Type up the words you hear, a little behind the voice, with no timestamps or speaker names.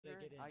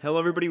Hello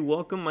everybody,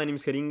 welcome, my name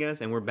is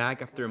Karingas and we're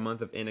back after a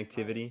month of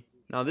inactivity.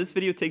 Now this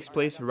video takes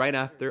place right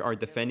after our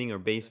defending our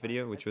base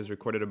video, which was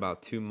recorded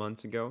about 2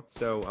 months ago.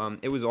 So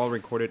it was all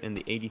recorded in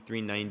the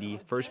 8390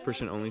 first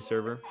person only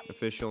server,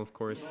 official of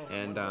course,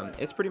 and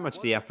it's pretty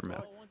much the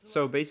aftermath.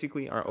 So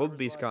basically our old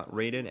base got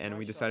raided and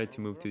we decided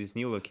to move to this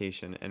new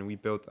location and we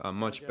built a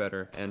much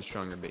better and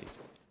stronger base.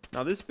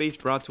 Now this base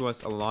brought to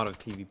us a lot of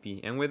PvP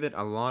and with it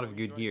a lot of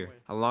good gear.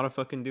 A lot of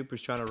fucking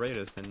dupers trying to raid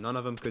us and none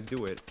of them could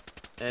do it.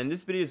 And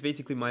this video is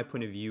basically my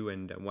point of view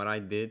and what I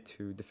did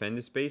to defend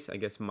this base, I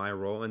guess my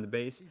role in the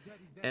base.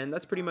 And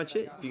that's pretty much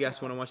it. If you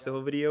guys want to watch the whole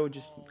video,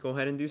 just go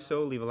ahead and do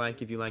so. Leave a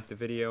like if you liked the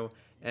video.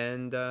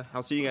 And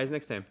I'll see you guys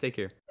next time. Take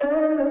care.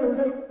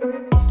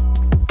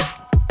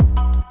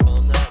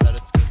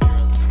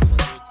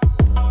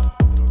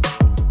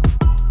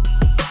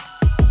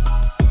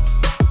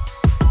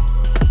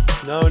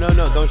 No,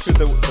 don't shoot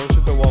the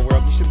wall.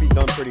 We should be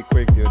done pretty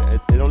quick, dude.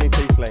 It only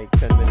takes like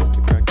 10 minutes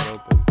to crack it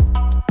open.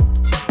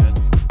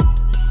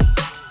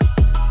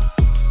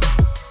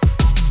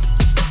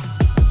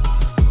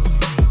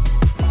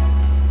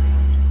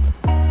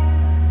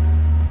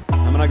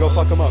 I'm gonna go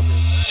fuck him up.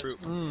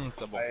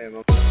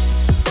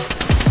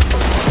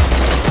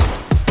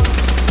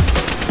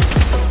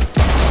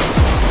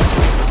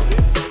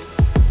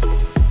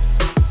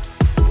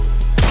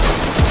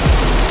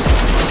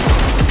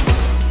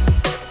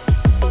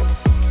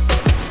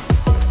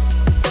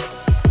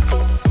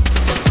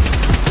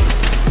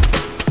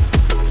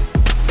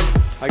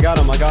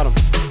 I got him.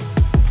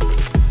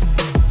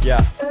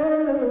 Yeah.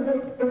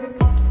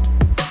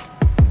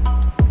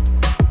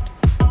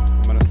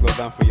 I'm gonna slow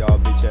down for y'all,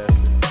 bitch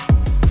asses.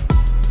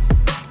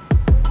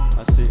 I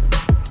see.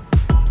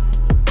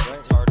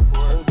 That's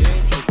hardcore. Whole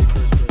game should be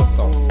first person.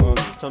 Oh,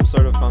 some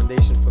sort of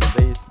foundation for the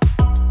base,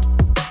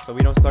 so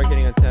we don't start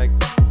getting attacked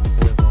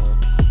with,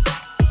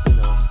 you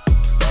know.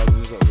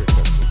 These are very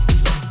custom.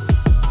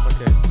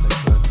 Okay,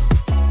 thanks, man.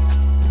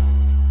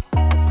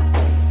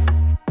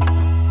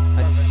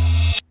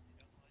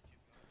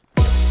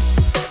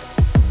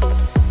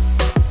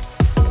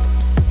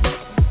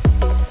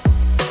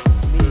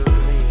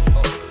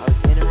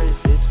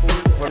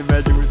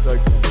 Imagine we're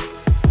talking.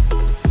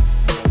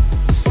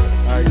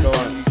 Alright, go on.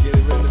 You get a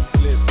random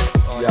clip.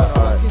 Yeah,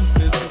 alright.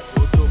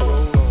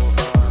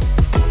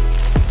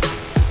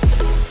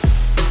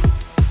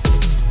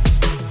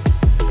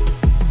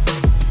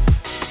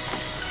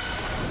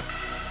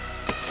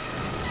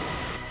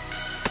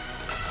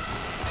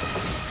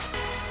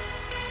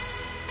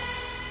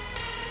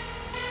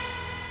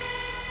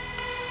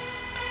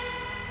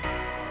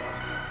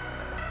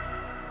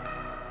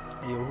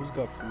 Yo, who's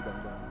got food?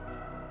 I'm done.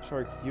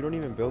 Shark, you don't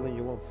even build and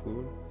you want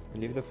food?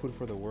 And leave the food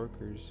for the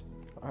workers.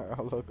 Alright,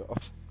 I'll look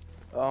off.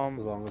 As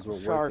long as we're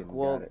Shark, working,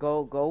 well,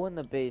 got it. go in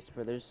the base,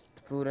 but there's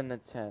food in the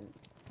tent.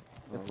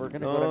 If we're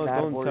gonna go No, to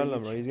bad don't war tell him,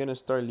 each- bro. He's gonna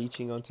start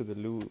leeching onto the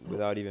loot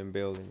without even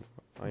building.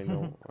 I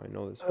know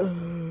this.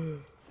 Fucker.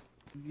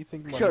 You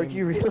think my Shark, name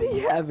you is- really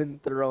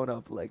haven't thrown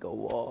up like a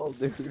wall,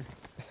 dude.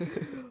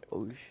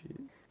 Oh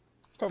shit.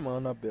 Come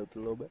on, I built a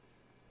little bit.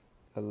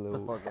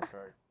 Hello.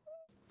 Shark.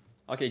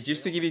 Okay,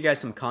 just to give you guys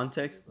some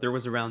context, there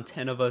was around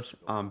 10 of us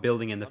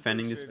building and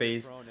defending this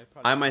base.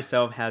 I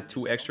myself had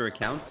 2 extra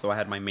accounts, so I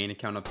had my main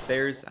account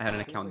upstairs, I had an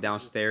account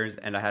downstairs,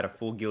 and I had a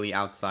full ghillie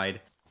outside.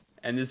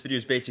 And this video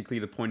is basically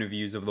the point of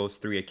views of those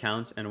 3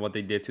 accounts and what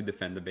they did to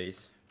defend the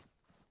base.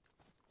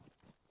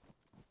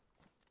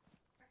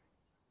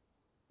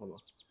 Hold on.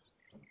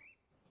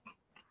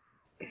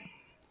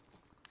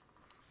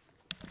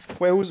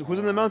 Wait, who's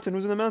in the mountain?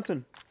 Who's in the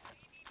mountain?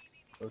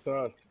 What's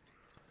us?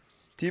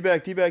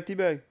 Teabag.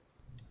 Teabag.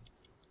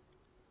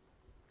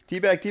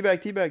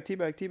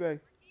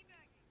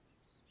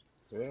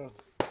 Yeah.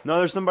 No,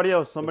 there's somebody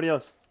else.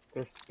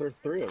 There's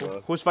 3 of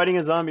us. Who's fighting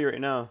a zombie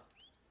right now?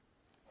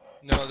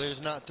 No,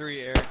 there's not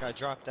 3, Eric. I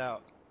dropped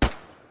out.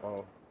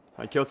 Oh.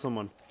 I killed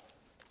someone.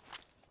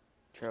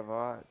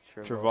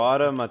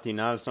 Travada.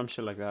 Matinal, some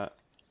shit like that.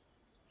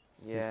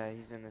 Yeah,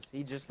 he's in this.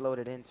 He just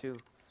loaded in too.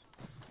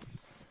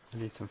 I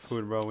need some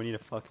food, bro. We need a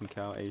fucking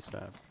cow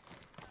ASAP.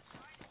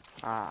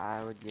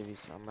 I would give you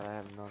some, but I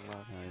have none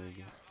left. There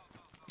you go.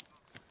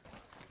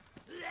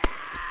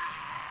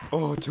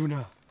 Oh,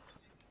 tuna.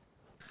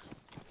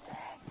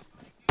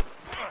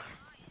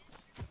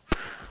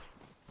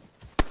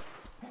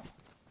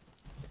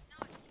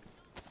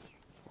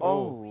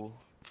 Oh.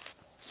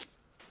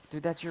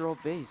 Dude, that's your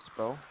old base,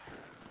 bro.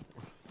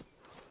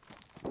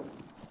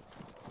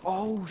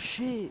 Oh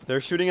shit.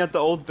 They're shooting at the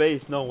old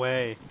base. No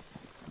way.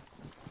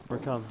 We're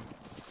coming.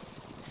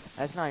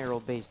 That's not your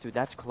old base, dude.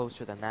 That's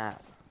closer than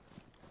that.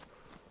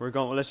 We're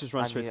going. Let's just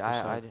run straight to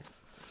the side.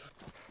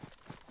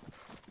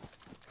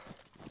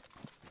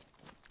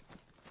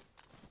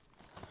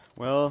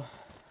 Well,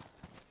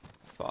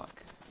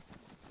 fuck.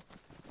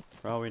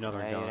 Probably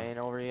another Hey, guy. it ain't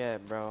over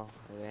yet, bro.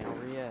 It ain't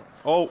over yet.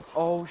 Oh!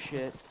 Oh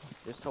shit.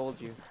 Just told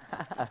you.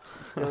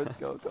 Let's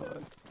go, go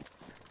on.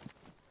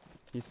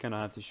 He's gonna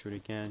have to shoot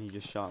again. He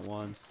just shot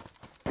once.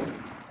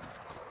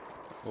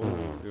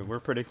 Oh, dude, we're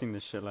predicting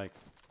this shit like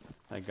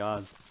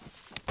God.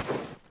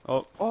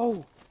 Oh.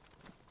 Oh!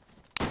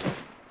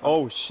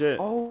 Oh shit.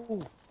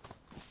 Oh!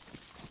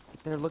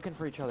 They're looking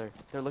for each other.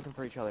 They're looking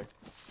for each other.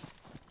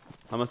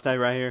 I'm gonna stay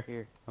right here.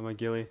 Here. I'm a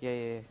ghillie.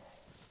 Yeah,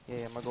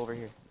 I'm gonna go over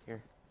here.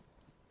 Here.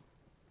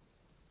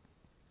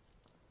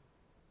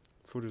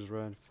 Food is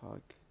red.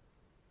 Fuck.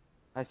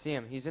 I see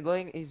him. He's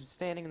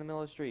standing in the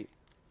middle of the street.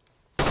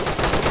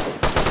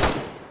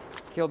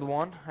 Killed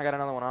one. I got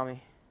another one on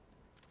me.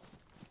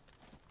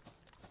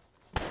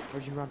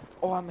 Where'd you run?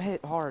 Oh, I'm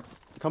hit hard.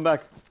 Come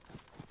back.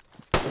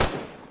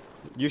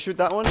 You shoot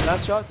that one?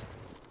 Last shots?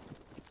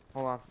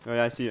 Hold on. Oh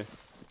yeah, I see you.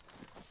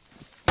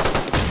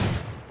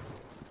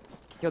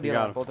 Killed the You other got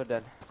one. him. Both are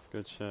dead.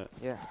 Good shit.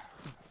 Yeah.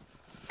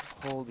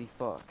 Holy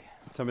fuck.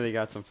 Tell me they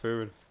got some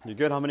food. You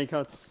good? How many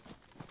cuts?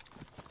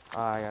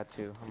 I got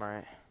 2. I'm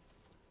alright.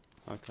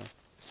 Okay.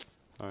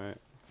 Alright.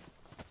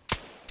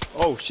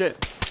 Oh shit!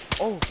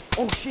 Oh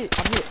shit.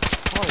 I'm hit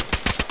hard.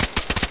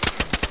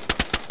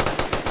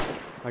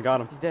 I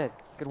got him. He's dead.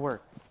 Good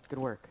work. Good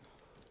work.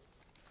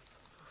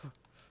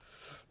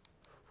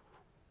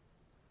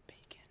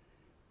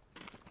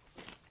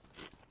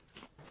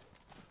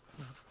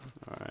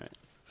 Alright.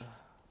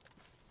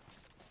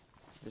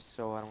 Just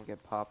so I don't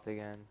get popped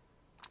again.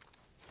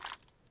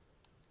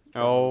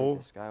 Oh.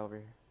 This guy over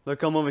here. Look,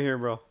 come over here,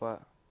 bro.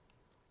 What?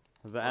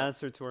 The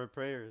answer to our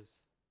prayers.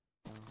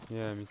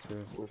 Yeah, me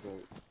too. What's that?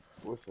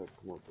 What's that?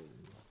 Come on,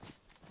 baby.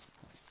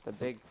 The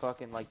big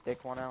fucking like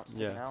dick one out,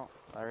 sticking Yeah. out.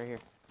 Right here.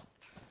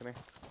 Come here.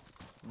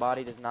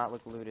 Body does not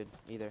look looted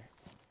either.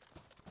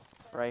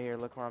 Right here,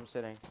 look where I'm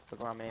sitting.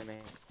 Look where I'm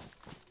aiming.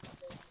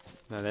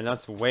 No, then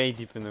that's way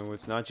deep in the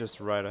woods, not just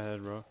right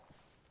ahead, bro.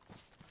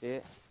 See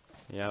it?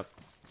 Yep.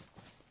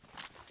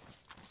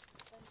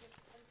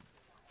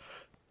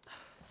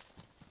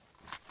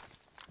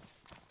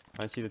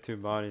 I see the 2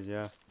 bodies,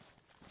 yeah.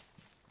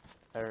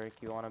 Eric,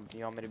 you want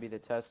me to be the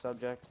test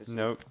subject? To see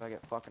Nope. if I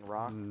get fucking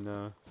rocked?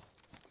 No.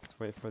 Let's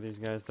wait for these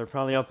guys. They're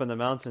probably up in the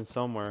mountain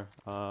somewhere,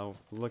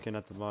 looking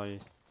at the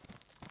bodies.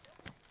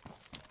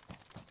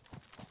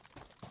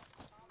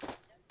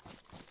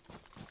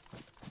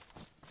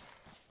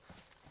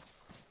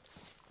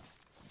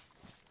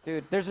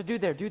 Dude, there's a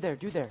dude there, dude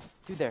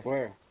there.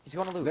 Where? He's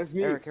going to loot. That's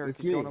me. Eric, It's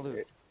he's me. going to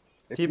loot.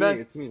 It's Teabag?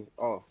 me. It's me.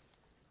 Oh.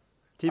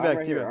 Teabag, I'm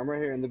right here. teabag. I'm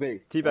right here in the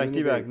base. I'm Teabag, in the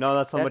teabag. base. No,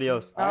 that's somebody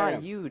That's else. I not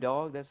am. you,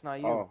 dog. That's not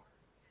you. Oh.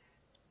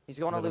 He's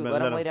going to Let him- loot.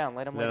 let Let him him- lay down.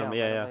 Let him lay let him- down.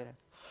 yeah, let him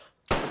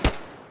yeah. lay down.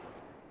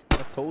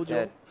 I told you.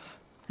 Dead.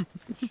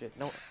 Good shit.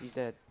 No, he's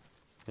dead.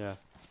 Yeah.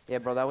 Yeah,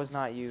 bro, that was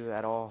not you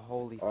at all.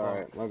 Holy fuck.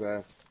 Alright, my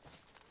bad.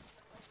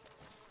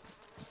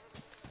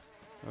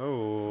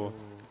 Oh.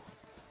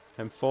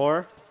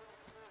 M4?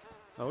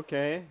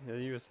 Okay. Yeah,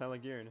 he was hella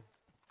geared.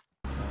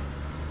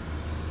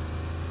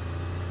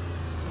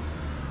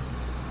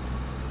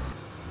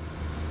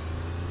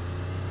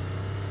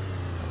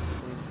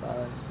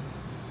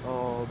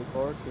 Oh, the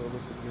car killed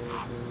us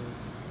again, dude.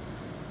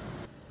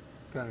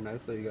 Kind of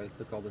nice though, you guys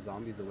took all the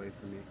zombies away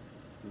from me.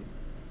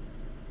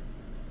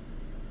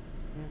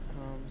 Here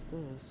comes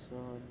the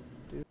sun,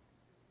 dude.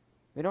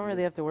 We don't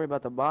really have to worry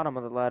about the bottom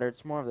of the ladder.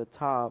 It's more of the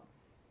top.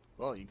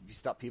 Well, if you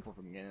stop people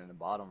from getting in the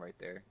bottom right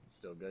there, it's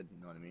still good,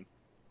 you know what I mean?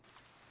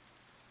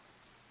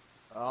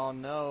 Oh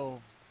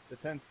no,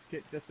 defense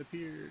kit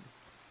disappeared.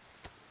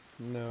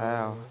 No.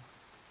 Ow.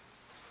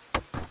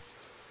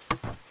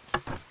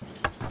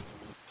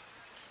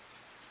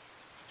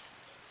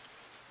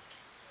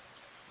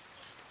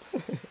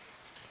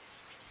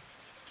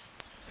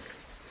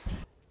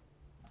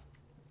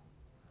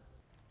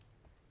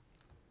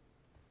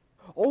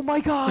 Oh my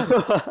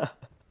god!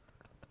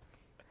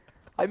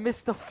 I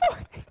missed the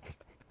fuck.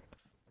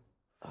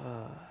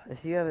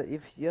 If you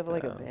have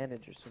like a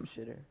bandage or some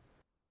shit or.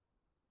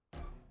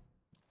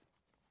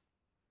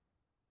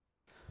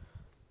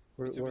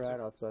 We're at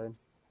outside.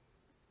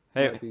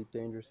 Hey, Might be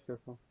dangerous,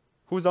 careful.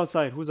 who's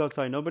outside? Who's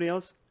outside? Nobody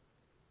else?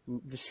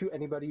 Just shoot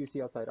anybody you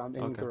see outside. I'm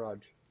in Okay. garage.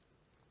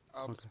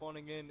 I'm Okay.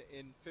 spawning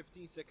in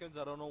 15 seconds.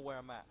 I don't know where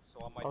I'm at, so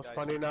I might I'm die.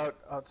 spawning out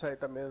outside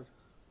the mill.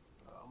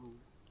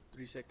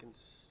 3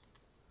 seconds.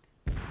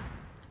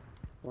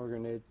 More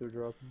grenades are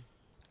dropping.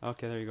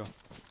 Okay, there you go.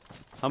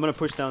 I'm gonna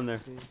push down there.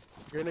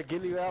 You're gonna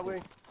get you that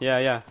way? Yeah,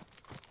 yeah.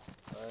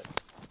 Alright.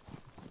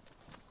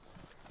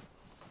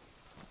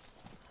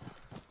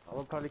 I'm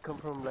gonna probably come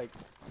from like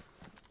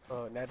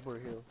Nadbor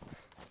Hill.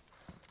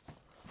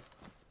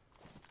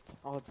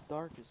 Oh, it's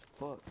dark as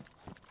fuck.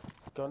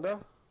 Gonda?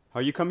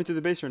 Are you coming to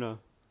the base or no?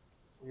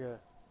 Yeah.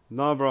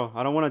 No, bro.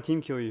 I don't want to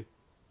team kill you.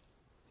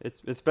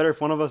 It's better if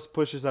one of us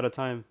pushes at a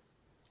time.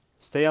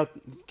 Stay out.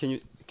 Can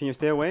you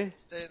stay away?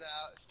 Stay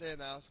in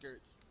the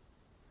outskirts.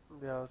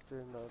 Yeah, I was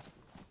doing that.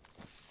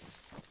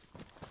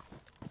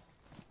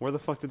 Where the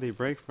fuck did they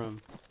break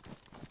from?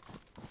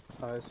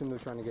 I assume they're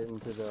trying to get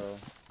into the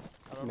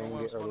I don't know main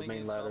where I'm gate or the spawning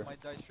main in, so I ladder.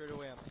 might die straight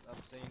away. I'm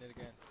saying it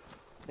again.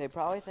 They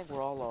probably think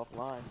we're all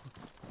offline.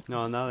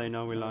 No, now they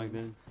know we logged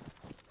in.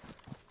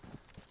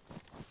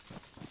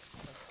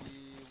 I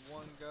see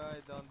one guy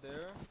down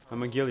there. I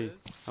I'm a don't know who ghillie. it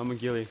is. I'm a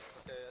ghillie.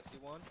 Okay, I see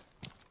one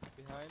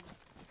behind.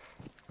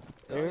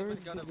 They don't even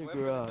Eric's got a in the weapon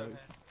in their garage. hand.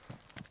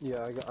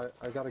 Yeah,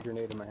 I got a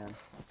grenade in my hand.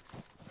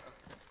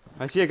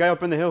 I see a guy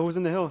up in the hill. Who's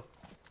in the hill?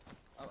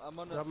 I'm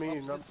on the Not me,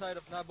 opposite not- side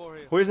of Nabor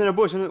here. Who's in a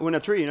bush? In a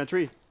tree. In a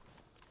tree.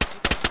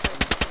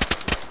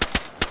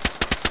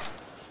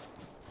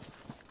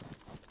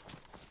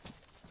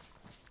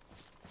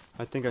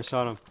 I think I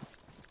shot him.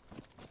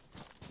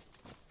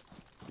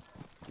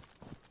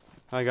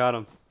 I got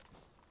him.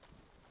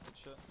 Good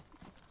shot.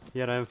 He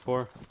had an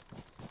M4.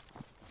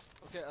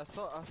 Okay,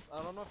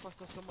 I don't know if I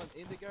saw someone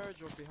in the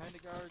garage or behind the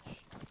garage.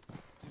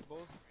 Do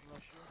both, I'm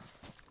not sure.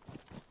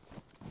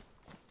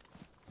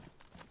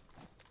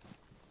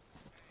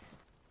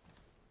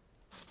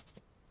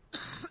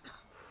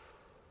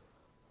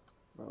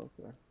 Oh,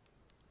 okay.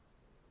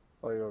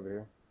 Oh, you're over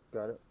here.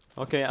 Got it.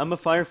 Okay, I'm a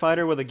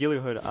firefighter with a ghillie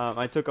hood.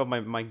 I took off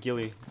my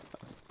ghillie.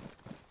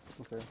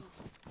 Okay.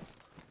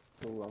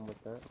 Cool, I'm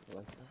with that. I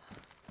like that.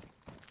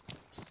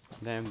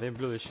 Damn, they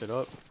blew this shit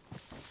up.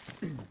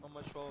 How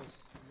much walls?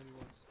 How many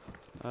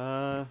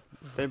walls?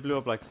 They blew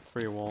up like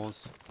 3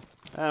 walls.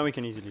 We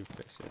can easily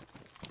fix it.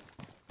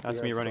 That's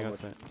We me have running so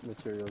much outside.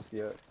 Materials.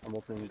 Yeah, I'm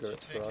opening Did the you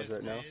take garage his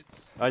right now.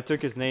 nades? I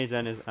took his nades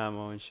and his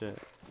ammo and shit.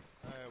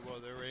 Alright, well,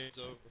 their raid's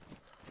over.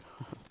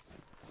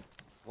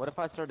 What if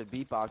I started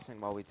beatboxing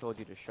while we told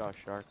you to shush,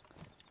 Shark?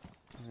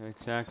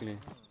 Exactly.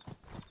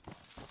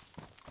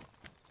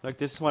 Look,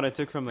 this is what I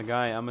took from the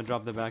guy. I'm gonna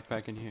drop the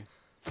backpack in here.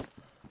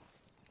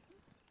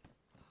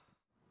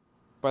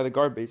 By the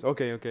guard base.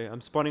 Okay, okay. I'm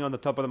spawning on the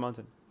top of the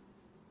mountain.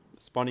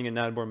 Spawning in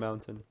Nadbor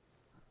Mountain.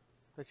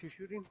 That you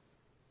shooting?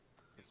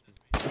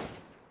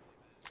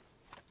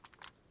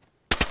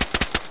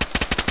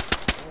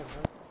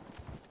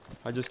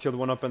 I just killed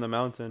one up in the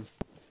mountain.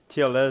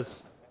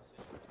 TLS.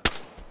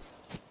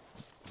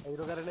 Oh, you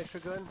don't got an extra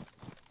gun?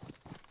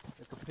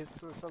 Like a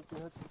pistol or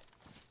something, Hudson?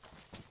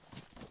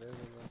 There we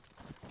go.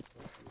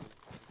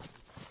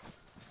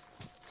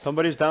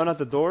 Somebody's down at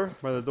the door.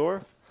 By the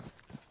door.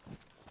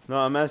 No,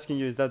 I'm asking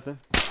you, is that the...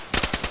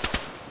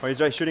 Oh, he's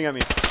right shooting at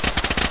me.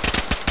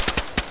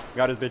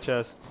 Got his bitch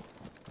ass.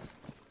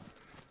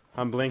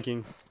 I'm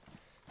blinking.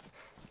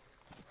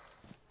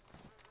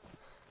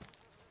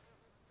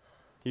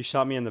 He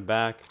shot me in the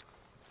back.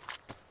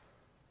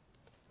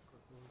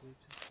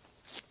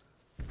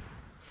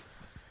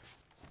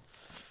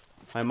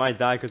 I might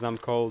die because I'm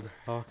cold.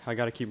 Oh, I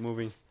gotta keep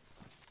moving.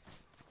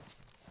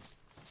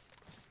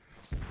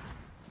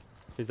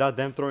 Is that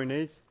them throwing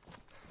nades?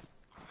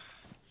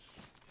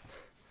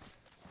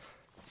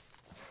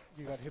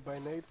 You got hit by a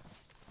nade?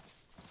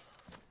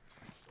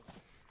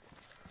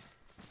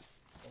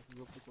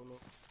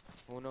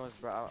 Who knows,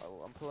 bro?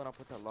 I'm pulling up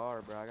with the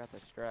LAR, bro. I got the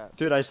strap.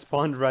 Dude, I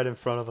spawned right in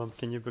front of them.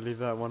 Can you believe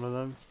that? One of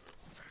them?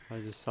 I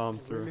just saw him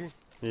through. Really?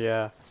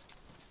 Yeah.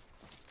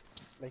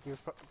 Like you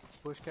were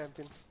bush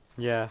camping?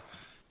 Yeah.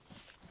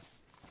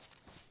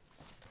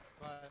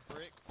 By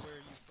brick where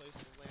you place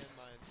the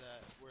landmines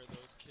at, where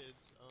those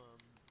kids,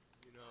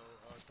 you know,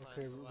 Okay,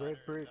 climbed the red ladder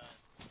and brick. died.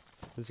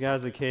 This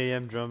guy's a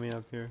KM drumming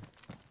up here.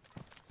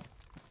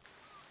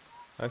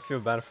 I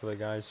feel bad for the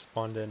guy who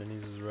spawned in and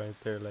he's just right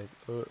there like,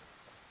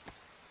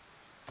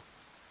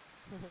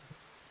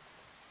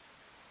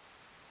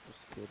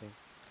 Just kidding.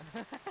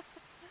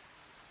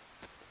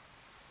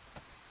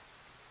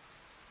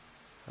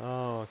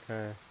 Oh,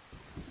 okay.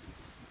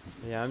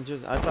 Yeah, I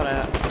thought I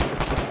had...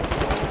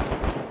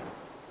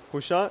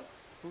 Who shot?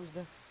 Who's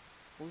that?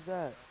 Who's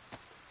that?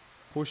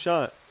 Who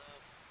shot?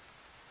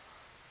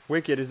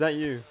 Wicked, is that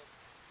you?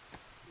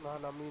 Nah,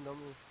 not me, not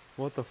me.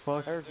 What the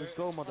fuck? Eric, let's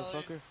go, It's probably-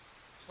 motherfucker.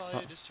 It's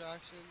probably a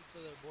distraction so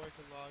their boy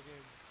can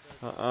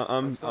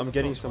log in. I'm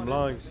getting some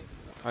logs.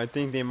 I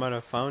think they might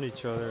have found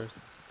each other.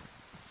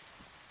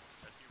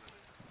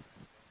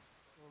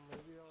 Well,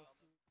 maybe I'll...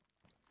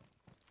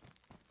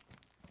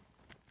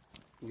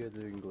 You guys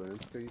are in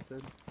Glenska, you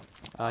said?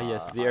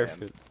 Yes, the I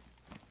airfield.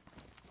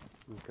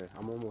 Okay,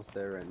 I'm almost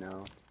there right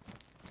now.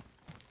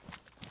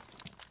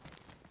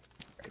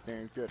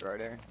 Everything's good right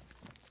there.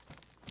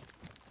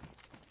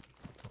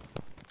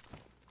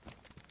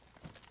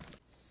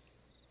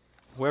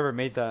 Whoever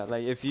made that,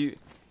 like, if you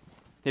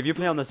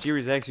play on the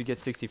Series X, you get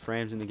 60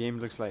 frames, and the game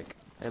looks like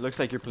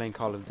you're playing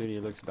Call of Duty.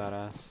 It looks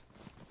badass.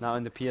 Now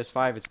in the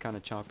PS5, it's kind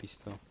of choppy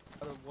still.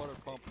 Water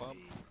pump pump.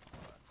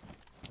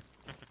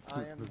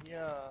 I am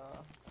here.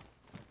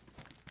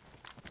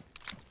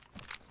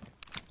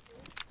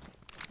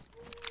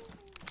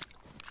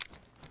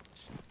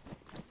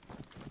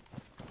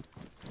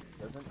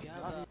 Doesn't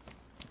I'm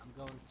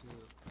going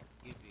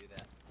to give you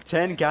that.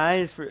 10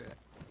 guys for...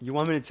 You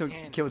want me to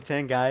 10. kill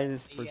 10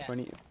 guys for Yeah.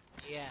 20...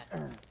 Yeah.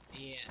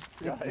 Yeah.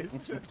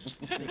 guys.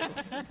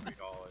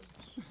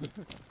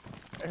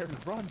 Aaron,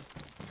 run.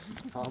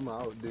 I'm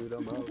out, dude,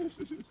 I'm out.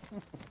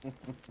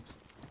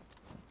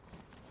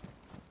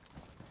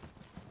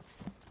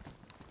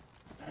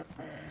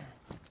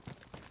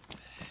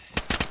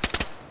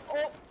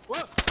 Oh,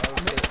 what?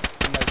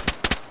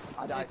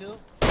 I died. Too?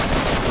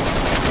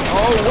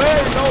 Oh,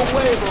 wait! No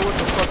way, bro! What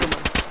the fuck am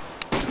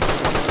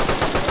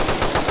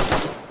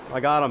I... I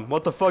got him.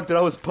 What the fuck, dude?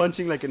 I was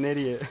punching like an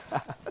idiot.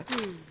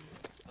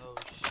 Oh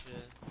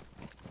shit.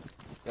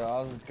 Yo,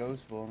 I was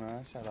ghost bull, man.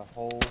 I shot a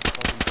whole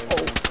fucking thing.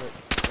 Is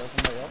that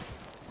somebody else?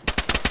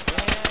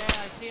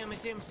 Yeah, I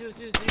see him. Two,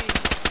 three.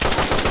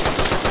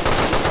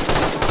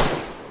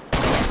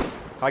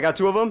 I got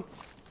 2 of them.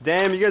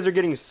 Damn, you guys are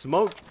getting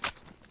smoked.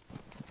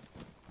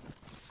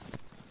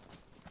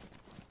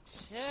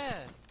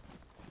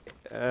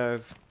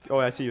 Shit. Oh,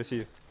 I see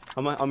you.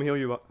 I'm gonna heal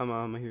you up. I'm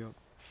gonna heal you up.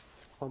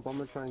 Pump, I'm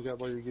gonna try and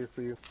grab all your gear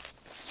for you.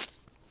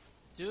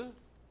 2?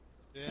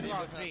 Yeah, Two even or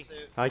have three?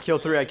 sa- I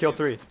killed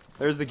 3.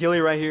 There's the ghillie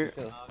right here.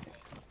 Kill.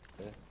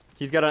 Okay.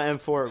 He's got an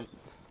M4.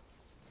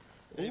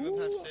 They even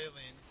have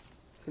saline.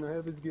 Can I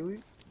have his ghillie?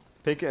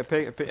 Pick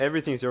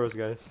everything's yours,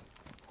 guys.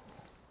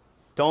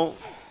 Don't.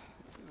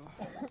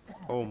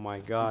 Oh my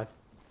god.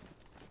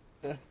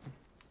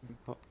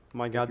 Oh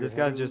my god, this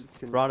guy's just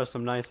brought us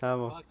some nice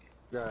ammo. Fuck.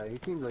 Yeah, he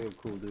seems like a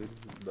cool dude,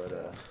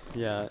 but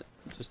Yeah,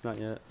 just not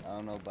yet. I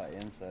don't know about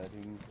inside.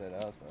 He can say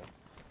outside.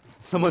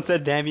 Someone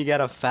said, damn, you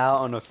got a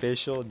foul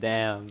unofficial?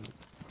 Damn.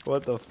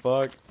 What the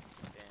fuck?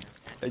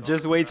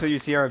 Just wait till you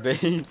see our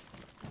base.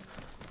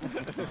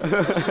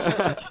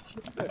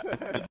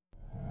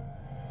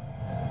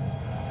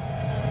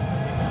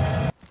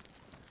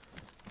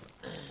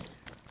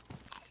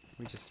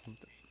 We just...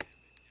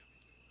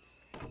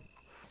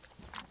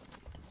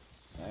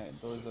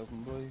 Alright, doors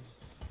open, boys.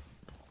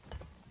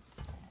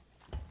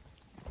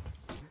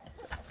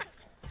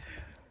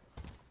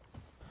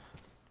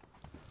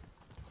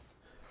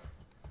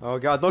 Oh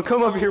god, don't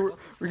come up here.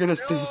 We're gonna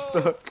stay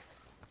stuck.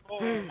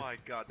 Oh my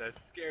god, that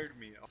scared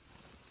me.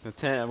 The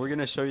tent. We're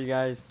gonna show you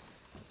guys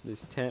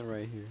this tent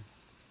right here.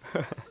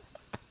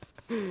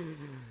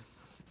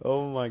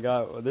 Oh my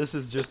god, well, this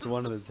is just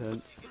one of the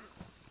tents.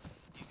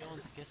 You going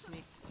to kiss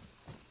me?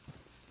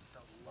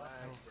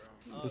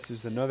 Oh, This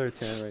is another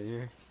tent right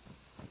here.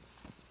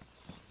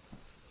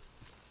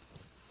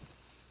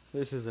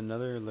 This is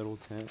another little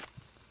tent.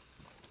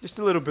 Just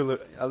a little bit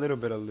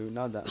of loot,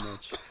 not that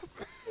much.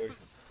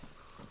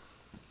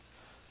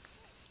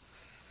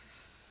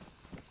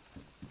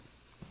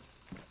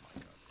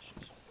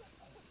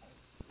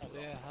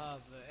 we have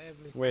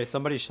everything. Wait,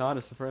 somebody shot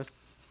us first?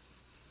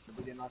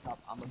 We didn't lock up.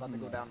 I'm about to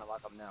go down and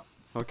lock up now.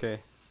 Okay.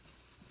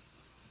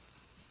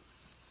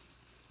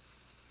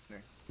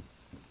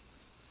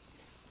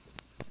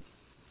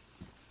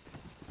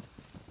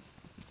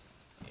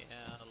 Yeah,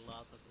 a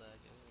lot of that.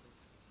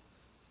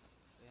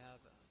 We have.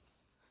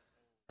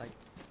 Like,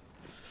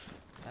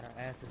 at our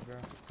asses, bro.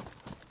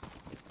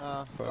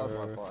 That was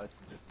my fault.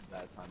 It's just a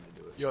bad time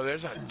to do it. Yo,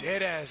 there's a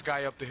dead ass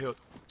guy up the hill.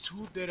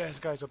 2 dead ass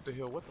guys up the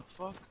hill. What the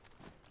fuck?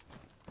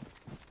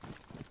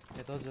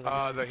 Yeah, those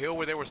are The hill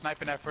where they were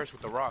sniping at first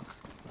with the rock.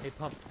 Hey,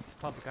 pump,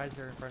 guys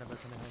are in front of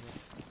us in the helmet.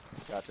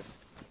 Gotcha.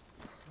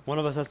 One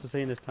of us has to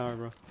stay in this tower,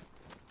 bro.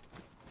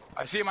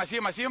 I see him.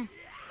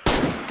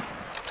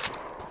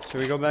 Should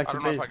we go back I to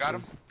don't know base? if I got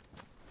him.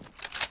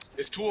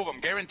 There's 2 of them,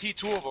 guaranteed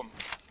 2 of them.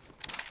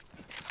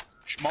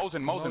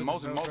 Mosin.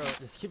 Bro.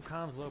 Just keep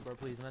comms low, bro,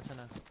 please. I'm not trying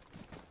to...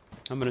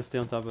 I'm gonna stay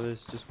on top of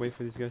this. Just wait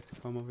for these guys to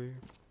come over here.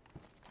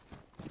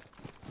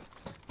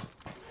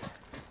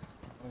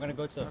 I'm gonna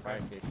go to the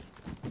fire station.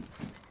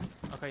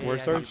 Okay, Where,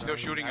 Sarge? Still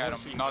shooting at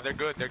them. No, they're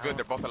good. They're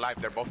both alive.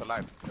 They're both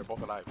alive.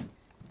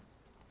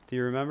 Do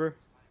you remember?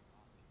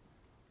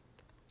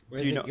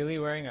 Was Do you the know- ghillie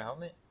wearing a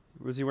helmet?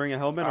 Was he wearing a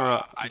helmet or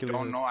a I ghillie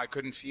don't hood? know. I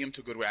couldn't see him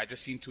too good. Way. I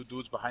just seen 2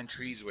 dudes behind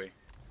trees. Way.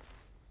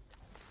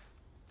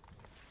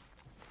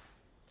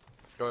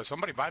 Yo, is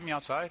somebody by me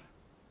outside?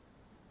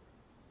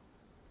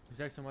 Who's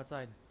next on what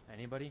side?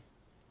 Anybody?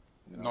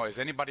 No, is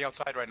anybody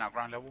outside right now,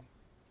 ground level?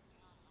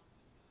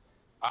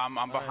 I'm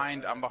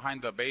behind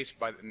the base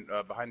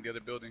behind the other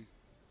building.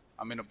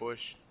 I'm in a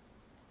bush.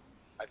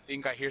 I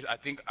think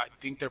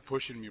they're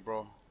pushing me,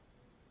 bro.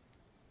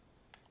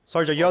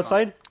 Sarge, are you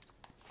outside?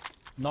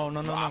 No.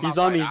 He's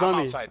on me.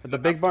 Outside. At the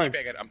big barn.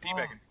 I'm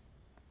teabagging.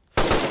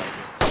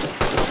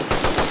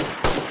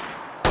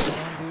 Come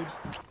on, dude.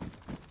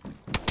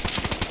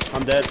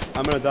 I'm dead.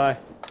 I'm gonna die.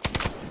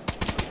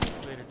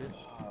 Later, dude.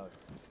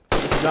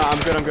 Nah,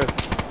 I'm good.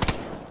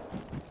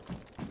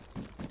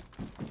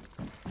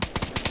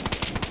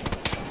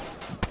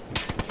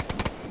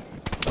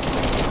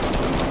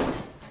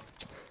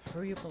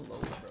 Hurry up and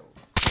load, bro.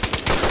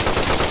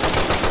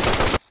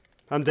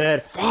 I'm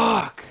dead.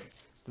 Fuck!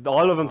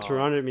 All of them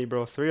surrounded me,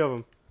 bro. 3 of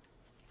them.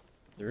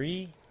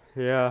 3?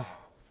 Yeah.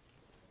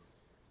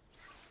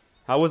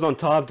 I was on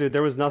top, dude.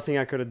 There was nothing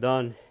I could have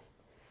done.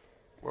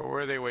 Where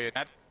were they waiting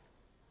at?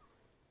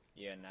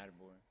 Yeah,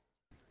 Natterborn.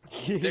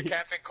 They're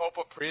camping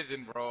Copa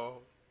Prison,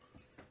 bro.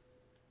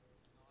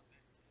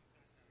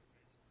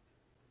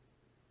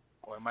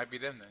 Oh, it might be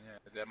them then. Yeah,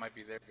 that might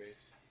be their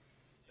base.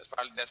 That's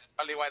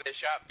probably why they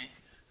shot me.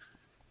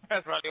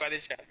 That's probably why they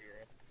shot me,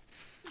 bro.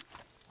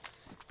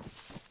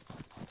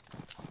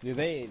 Dude,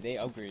 they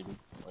upgraded.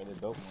 Or they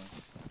built more.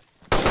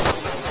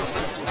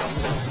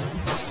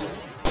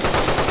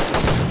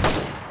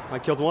 I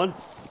killed 1. Oh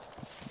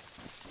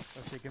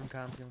shit, give him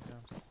comms.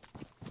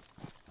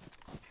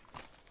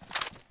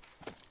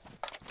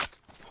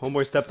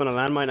 Homeboy stepped on a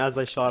landmine as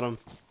I shot him.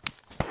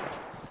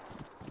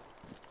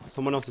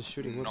 Someone else is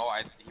shooting. No,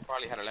 he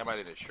probably had a landmine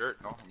in his shirt,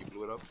 no? And you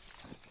blew it up.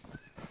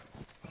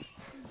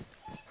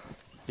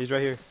 He's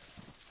right here.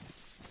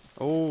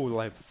 Oh,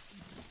 like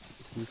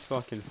he's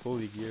fucking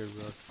fully geared,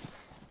 bro.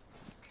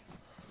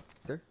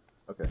 There?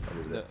 Okay, I'll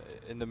leave it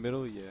In the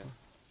middle, yeah.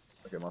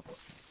 Okay, my fault.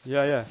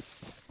 Yeah, yeah.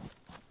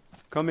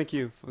 Come,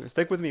 McHugh.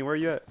 Stick with me. Where are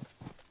you at?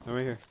 I'm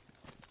right here.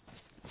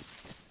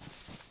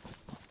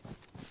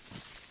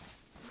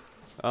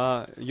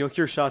 You'll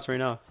hear shots right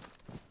now.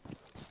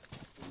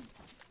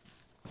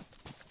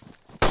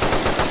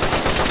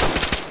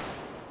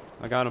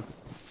 I got him.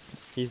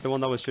 He's the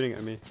one that was shooting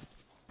at me.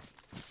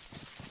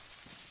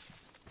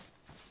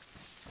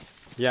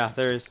 Yeah,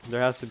 there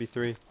has to be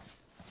 3.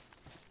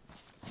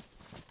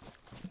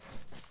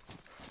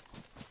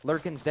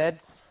 Lurkin's dead.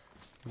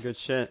 Good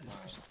shit.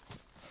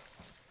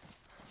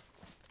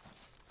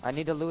 I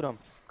need to loot him.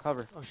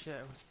 Cover. Oh shit.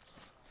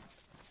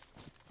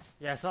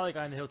 Yeah, I saw the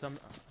guy in the hilltop. I'm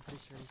pretty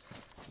sure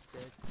he's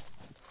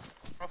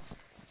dead.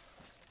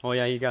 Oh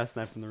yeah, he got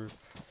sniped from the roof.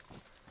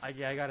 I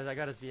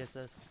got his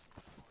VSS.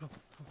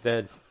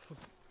 Dead.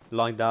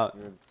 Logged out.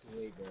 You're too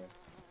late, bro.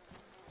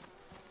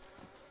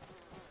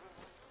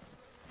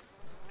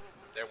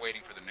 They're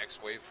waiting for the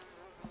next wave.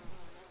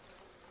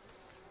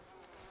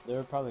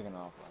 They're probably gonna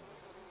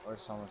offline. Or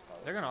someone's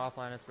probably. They're gonna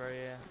offline us, bro.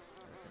 Yeah.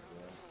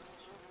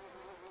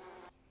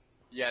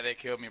 Yeah, they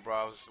killed me,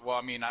 bro. Well,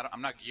 I mean,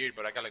 I'm not geared,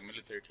 but I got like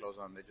military clothes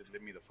on. They just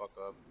lit me the fuck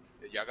up.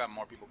 Yeah, I got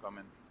more people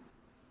coming.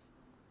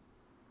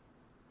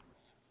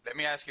 Let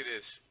me ask you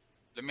this.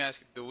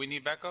 Do we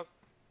need backup?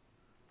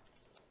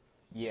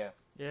 Yeah.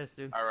 Yes,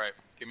 dude. Alright,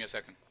 give me a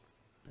second.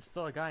 There's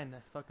still a guy in the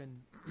fucking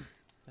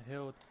the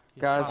hill.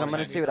 He's Guys, I'm probably gonna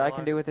gonna see be what I alive.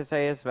 can do with this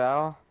AS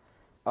Val.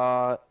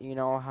 You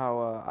know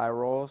how I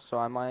roll, so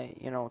I might,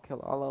 kill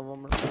all of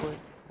them real quick.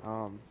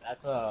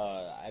 That's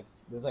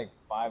there's like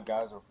 5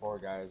 guys or 4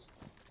 guys.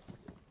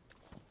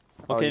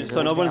 Okay,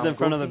 so no one's in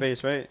front of the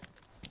base, right?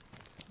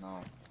 No.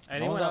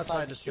 Anyone one's outside,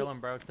 outside, just just kill him,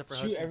 bro. Except for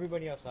Shoot Hudson.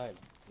 everybody outside.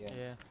 Yeah.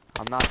 Yeah.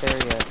 I'm not there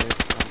yet, dude.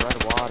 I'm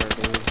red water,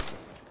 dude.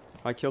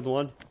 I killed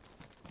one.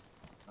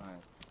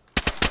 Alright.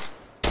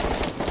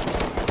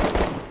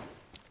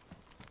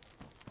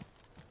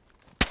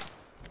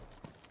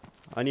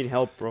 I need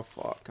help, bro.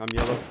 Fuck, I'm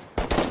yellow.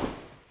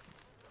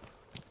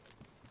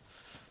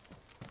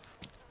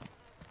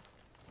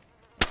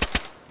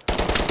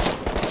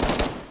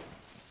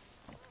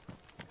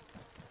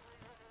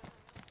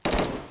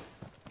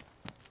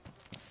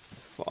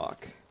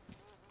 Fuck.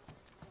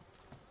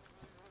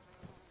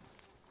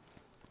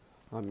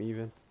 I'm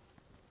even.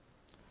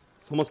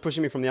 Someone's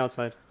pushing me from the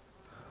outside.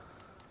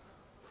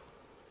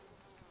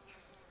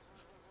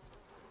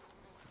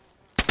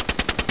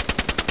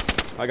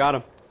 I got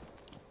him.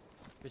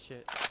 Good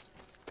shit.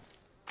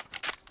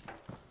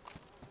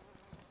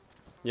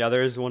 Yeah,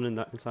 there is one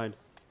inside.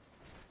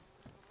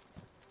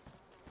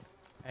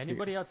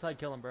 Anybody outside,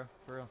 kill him, bro.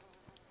 For real.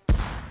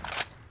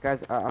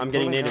 Guys, I'm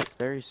getting pulling naded. up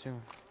very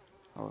soon.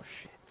 Oh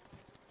shit.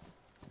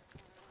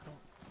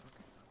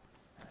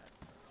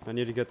 I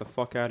need to get the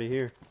fuck out of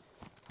here.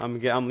 I'm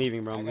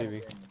leaving, bro. I'm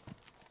leaving.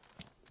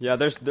 Yeah,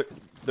 there's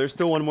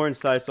still one more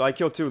inside. So I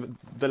killed 2.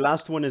 The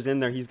last one is in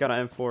there. He's got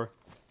an M4.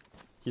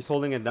 He's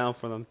holding it down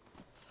for them.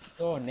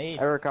 Oh, Nate.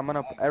 Eric, I'm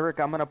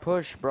gonna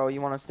push, bro.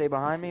 You wanna stay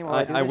behind me while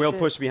I do I this will shit?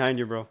 push behind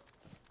you, bro.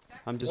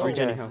 I'm just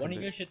regenerating health. One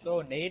of you should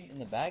throw a nade in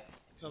the back.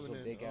 Coming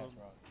in. Big ass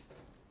rock.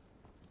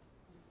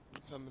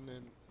 Coming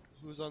in.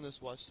 Who's on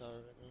this watchtower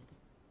right now?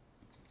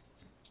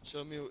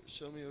 Show me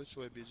which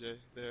way, BJ.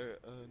 There,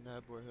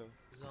 Nabor Hill.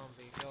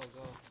 Zombie, go,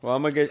 go. Well,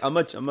 I'm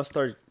gonna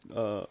start.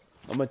 I'm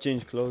gonna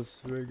change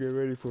clothes. Get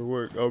ready for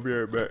work. I'll be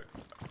right back.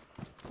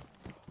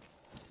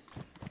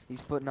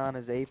 He's putting on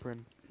his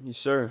apron. You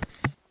sure?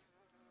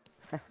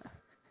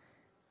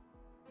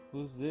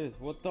 Who's this?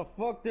 What the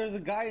fuck? There's a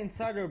guy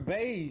inside our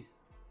base.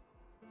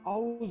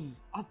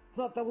 I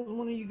thought that was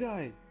one of you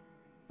guys.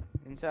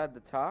 Inside the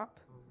top?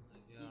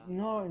 Oh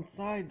No,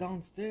 inside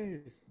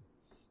downstairs.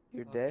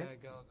 You're dead? Okay,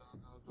 go, go,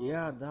 go.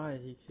 Yeah, I died.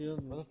 He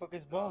killed me. Where the fuck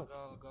is Go, Bob?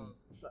 go,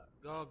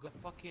 go. Go,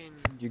 fucking.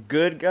 You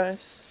good,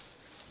 guys?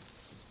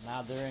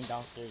 Nah, they're in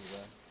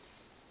downstairs,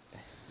 bro.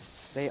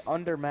 They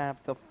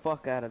undermapped the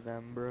fuck out of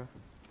them, bro.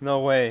 No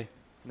way.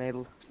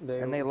 And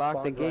they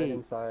locked the spawned right gate.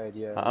 inside,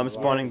 yeah. I'm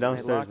spawning They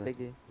downstairs. locked the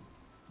gate.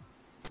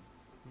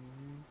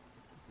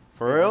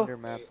 For real?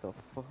 Undermapped the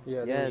fuck.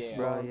 Yeah, Yes, they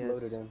bro. spawned Yes.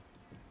 loaded in.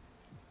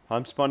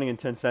 I'm spawning in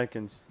 10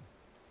 seconds.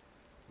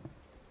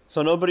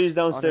 So nobody's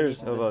downstairs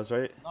Underneath of us,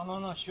 right?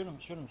 No, shoot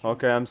him.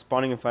 Okay, I'm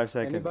spawning in 5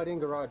 seconds. Anybody in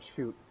garage,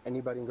 shoot.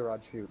 Anybody in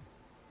garage, shoot.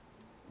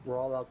 We're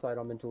all outside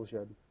on mental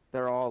shed.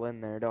 They're all in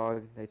there,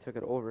 dog. They took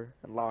it over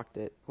and locked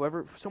it.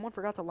 Someone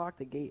forgot to lock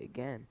the gate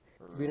again.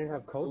 We didn't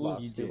have code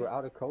locks, dude. We're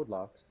out of code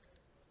locks.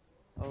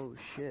 Oh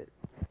shit.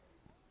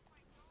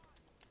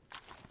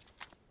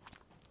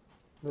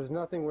 There's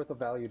nothing worth of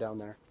value down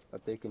there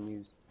that they can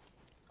use.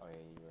 Oh yeah,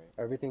 you're right.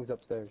 Everything's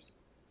upstairs.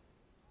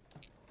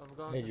 I'm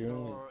going Hey, to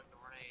Jerome. throw a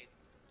grenade.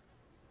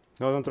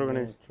 No, don't throw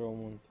grenades. Throw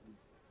one.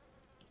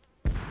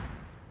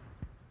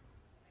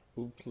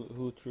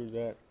 Who threw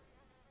that?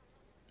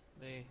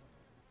 Me.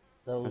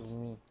 That was That's-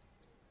 me.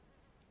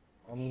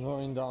 I'm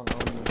going down.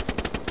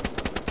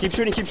 Keep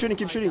shooting, keep shooting,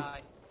 keep shooting.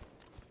 I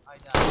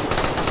died.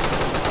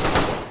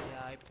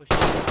 Yeah, I pushed it.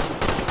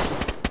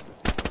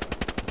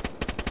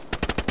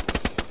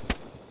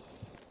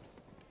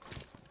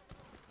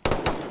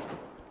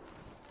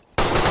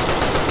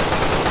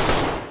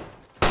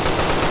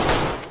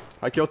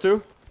 I killed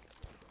 2.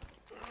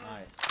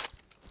 Nice.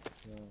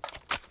 Yeah.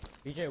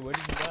 BJ, where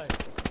did you die?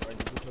 Or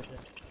did you push it?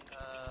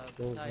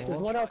 Beside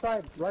There's one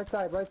outside, right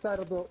side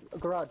of the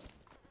garage.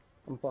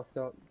 I'm fucked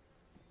up.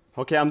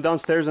 Okay, I'm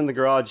downstairs in the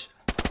garage.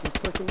 He's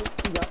pushing me.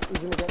 He's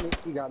gonna get me.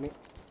 He got me.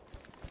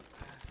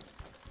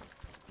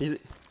 He's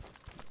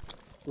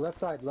Left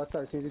side, as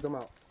soon as you come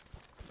out.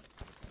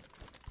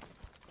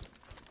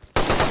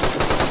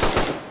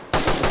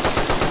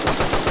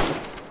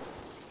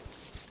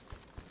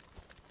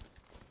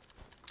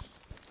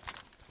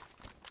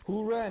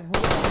 Who ran?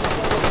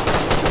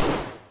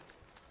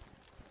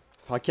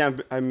 I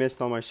can't. I missed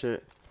all my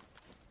shit.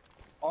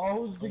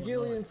 Oh, who's the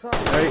ghillie inside?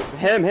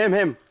 Hey,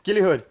 him.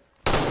 Ghillie hood.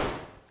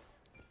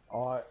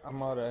 Oh,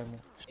 I'm out of ammo.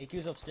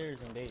 AQ's upstairs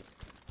in base.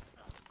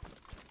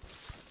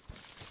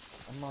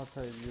 I'm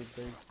outside your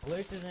base.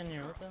 Alert is in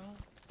here, what the hell?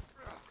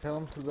 Tell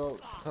him to go.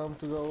 Tell him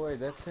to go away.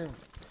 That's him.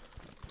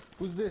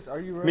 Who's this? Are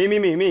you ready?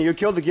 Me. You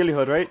killed the ghillie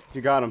hood, right? You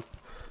got him.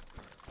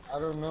 I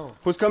don't know.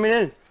 Who's coming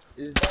in?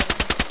 Is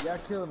that? Yeah,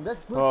 kill him. That's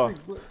Oh.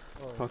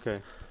 Oh.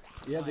 Okay.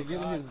 Yeah, the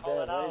ghillie is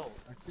dead, right?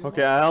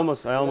 Okay, I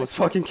almost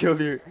fucking killed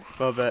you.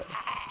 My bad.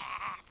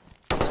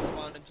 I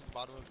spawned into the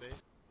bottom of base.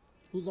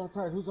 Who's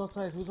outside? Who's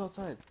outside? Who's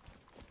outside?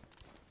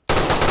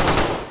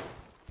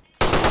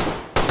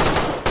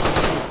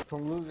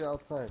 From Lucy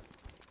outside.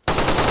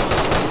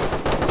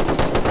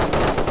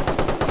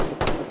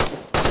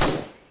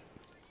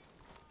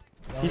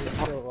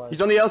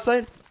 He's on the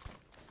outside?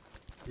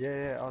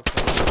 Yeah,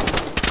 outside.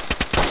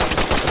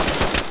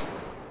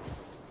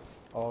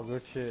 Oh,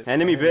 good shit.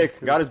 Enemy Vic,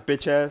 got his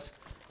bitch ass.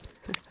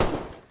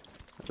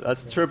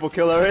 That's a triple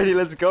kill already,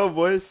 let's go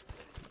boys.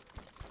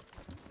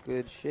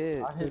 Good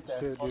shit. I hit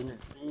that fucking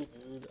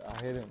dude.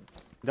 I hit him.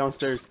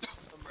 Downstairs.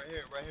 Right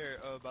here,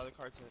 by the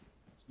car tent.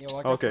 Yeah,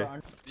 watch Okay.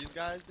 out for These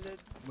guys did?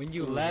 when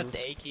you left,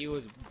 AK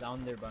was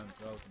down there by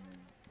himself and then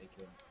they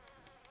killed him.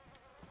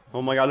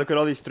 Oh my god, look at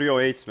all these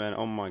 308s, man.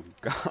 Oh my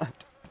god.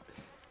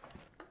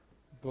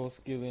 Go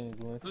skilling.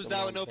 Who's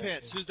that with no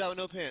pants? Who's that with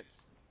no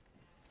pants?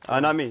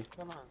 Not me.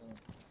 Come on.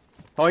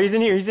 Oh, he's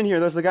in here.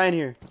 There's a guy in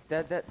here.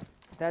 That's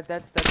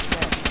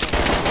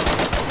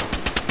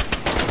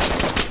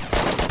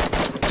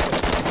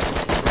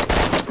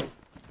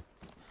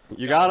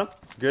You got him?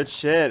 Good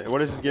shit.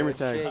 What is his gamer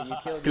tag?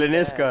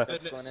 Gliniska.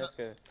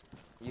 Gliniska.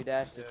 You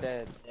dashed is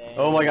dead.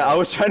 Oh my god, I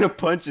was trying to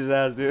punch his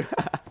ass, dude.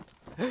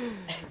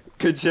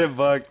 Good shit,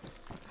 Buck.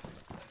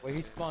 Wait,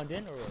 he spawned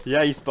in or what?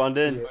 Yeah, he spawned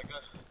in.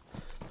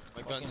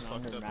 My gun's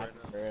fucked up right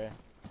now.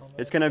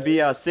 It's gonna be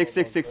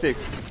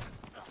 6666.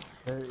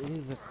 There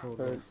is a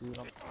code.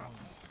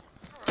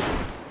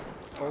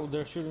 Oh,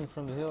 they're shooting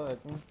from the hill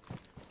at me.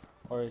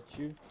 Or at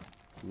you.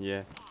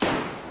 Yeah.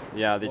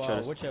 Yeah, they try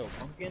to. Which out?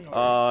 Pumpkin?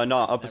 Or No,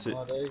 opposite.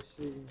 Oh, they're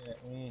shooting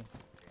at me.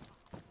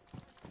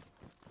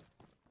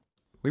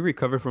 We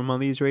recovered from all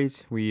these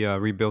raids. We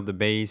rebuilt the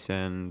base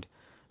and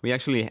we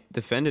actually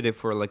defended it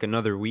for like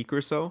another week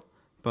or so.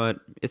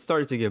 But it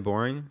started to get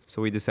boring, so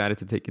we decided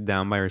to take it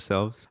down by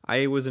ourselves.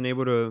 I wasn't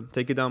able to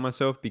take it down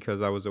myself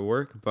because I was at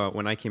work, but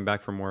when I came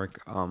back from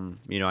work,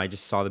 you know, I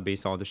just saw the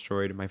base all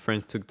destroyed. My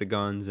friends took the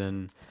guns,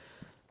 and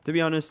to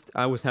be honest,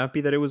 I was happy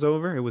that it was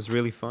over. It was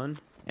really fun,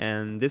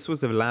 and this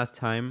was the last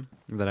time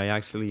that I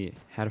actually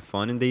had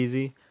fun in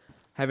DayZ.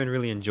 Haven't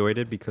really enjoyed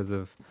it because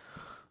of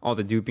all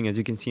the duping. As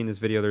you can see in this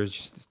video,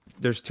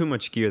 there's too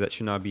much gear that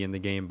should not be in the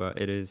game, but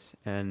it is,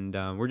 and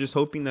we're just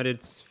hoping that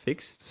it's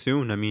fixed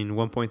soon. I mean,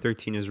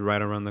 1.13 is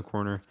right around the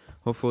corner.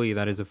 Hopefully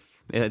that is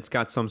it's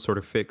got some sort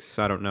of fix.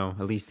 I don't know,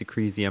 at least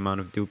decrease the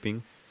amount of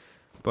duping.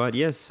 But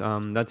yes,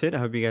 that's it. I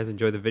hope you guys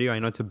enjoyed the video. I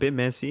know it's a bit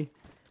messy.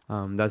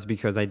 That's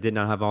because I did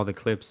not have all the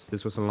clips.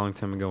 This was a long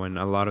time ago, and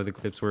a lot of the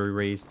clips were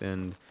erased,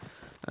 and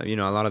you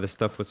know, a lot of the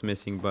stuff was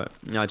missing. But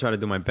you know, I try to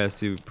do my best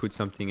to put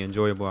something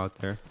enjoyable out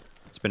there.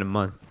 It's been a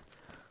month.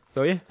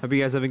 So yeah, hope you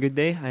guys have a good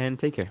day and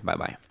take care. Bye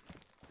bye.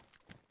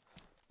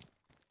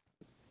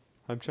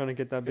 I'm trying to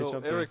get that bitch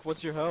up Eric,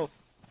 what's your health?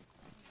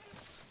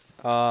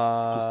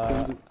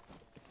 there.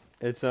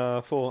 It's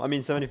full. I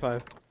mean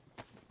 75.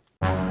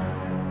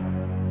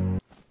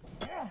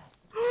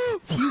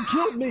 You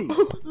killed me!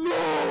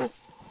 No!